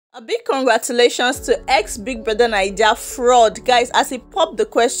A big congratulations to ex-Big Brother Naija Frodd, guys, as he popped the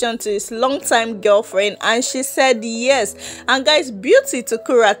question to his longtime girlfriend and she said yes. And guys, Beauty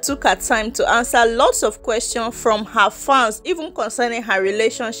Tukura took her time to answer lots of questions from her fans, even concerning her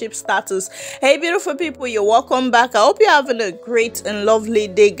relationship status. Hey beautiful people, you're welcome back. I hope you're having a great and lovely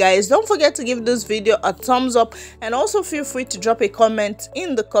day, guys. Don't forget to give this video a thumbs up and also feel free to drop a comment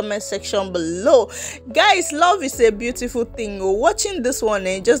in the comment section below. Guys, love is a beautiful thing. Watching this one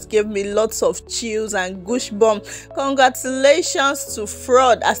just gave me lots of chills and goosebumps. Congratulations to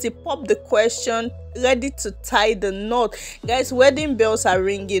Frodd as he popped the question, ready to tie the knot. Guys, wedding bells are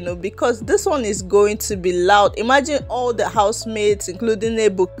ringing, because this one is going to be loud. Imagine all the housemates, including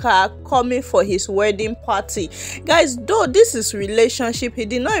Ebuka, coming for his wedding party. Guys, though this is relationship, he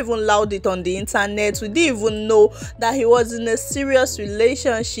did not even loud it on the internet. We didn't even know that he was in a serious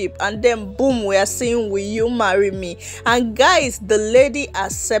relationship, and then boom, we are saying, will you marry me? And guys, the lady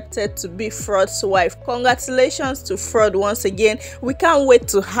accepted to be Frodd's wife. Congratulations to Frodd once again. We can't wait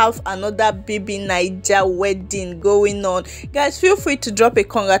to have another BBNaija wedding going on. Guys, feel free to drop a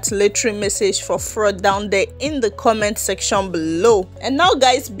congratulatory message for Frodd down there in the comment section below. And now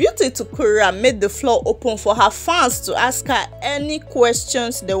guys, Beauty Tukura made the floor open for her fans to ask her any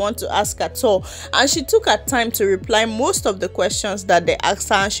questions they want to ask at all, and she took her time to reply most of the questions that they asked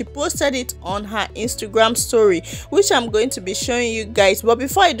her, and she posted it on her Instagram story, which I'm going to be showing you guys. But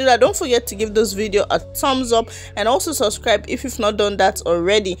before I do that, don't forget to give this video a thumbs up and also subscribe if you've not done that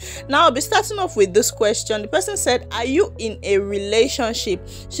already. Now I'll be starting off with this question. The person said, are you in a relationship?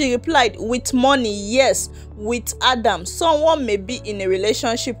 She replied, with money, yes. With Adam, someone may be in a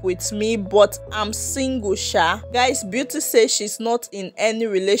relationship with me, but I'm single, sha. Guys, Beauty says she's not in any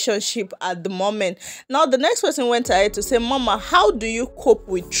relationship at the moment. Now the next person went ahead to say, Mama, how do you cope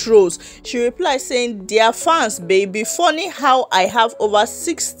with trolls? She replied saying, dear fans, baby, funny how I have over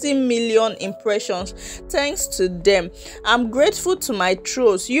 60 million impressions thanks to them. I'm grateful to my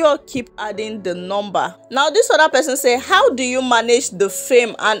trolls. You all keep adding the number. Now this other person said, how do you manage the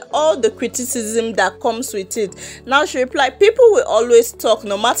fame and all the criticism that comes with it? Now she replied, people will always talk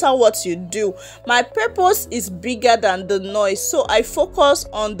no matter what you do. My purpose is bigger than the noise, so I focus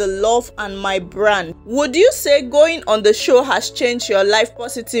on the love and my brand. Would you say going on the show has changed your life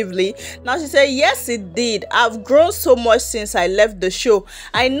positively? Now she said, yes it did. I've grown so much since I left the show.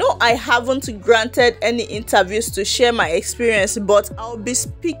 I know I haven't granted any interviews to share my experience, but I'll be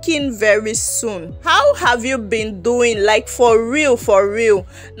speaking very soon. How have you been doing, like for real, for real?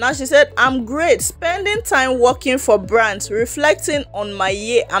 Now she said, I'm great, spending time working for brands, reflecting on my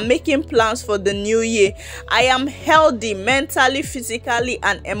year and making plans for the new year. I am healthy mentally, physically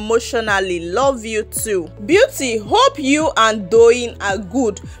and emotionally. Love you too. Beauty, hope you and Doyin are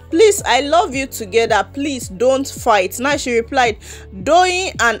good. Please, I love you together. Please don't fight. Now she replied,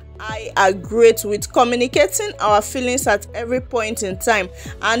 Doyin and I are great with communicating our feelings at every point in time,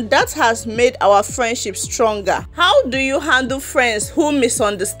 and that has made our friendship stronger. How do you handle friends who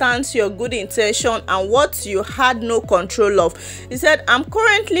misunderstand your good intention and what you had no control of? He said, I'm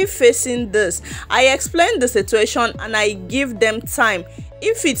currently facing this. I explain the situation and I give them time.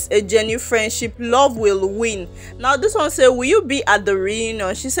 If it's a genuine friendship, love will win. Now this one said, will you be at the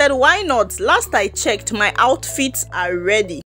reunion? She said, why not? Last I checked, my outfits are ready.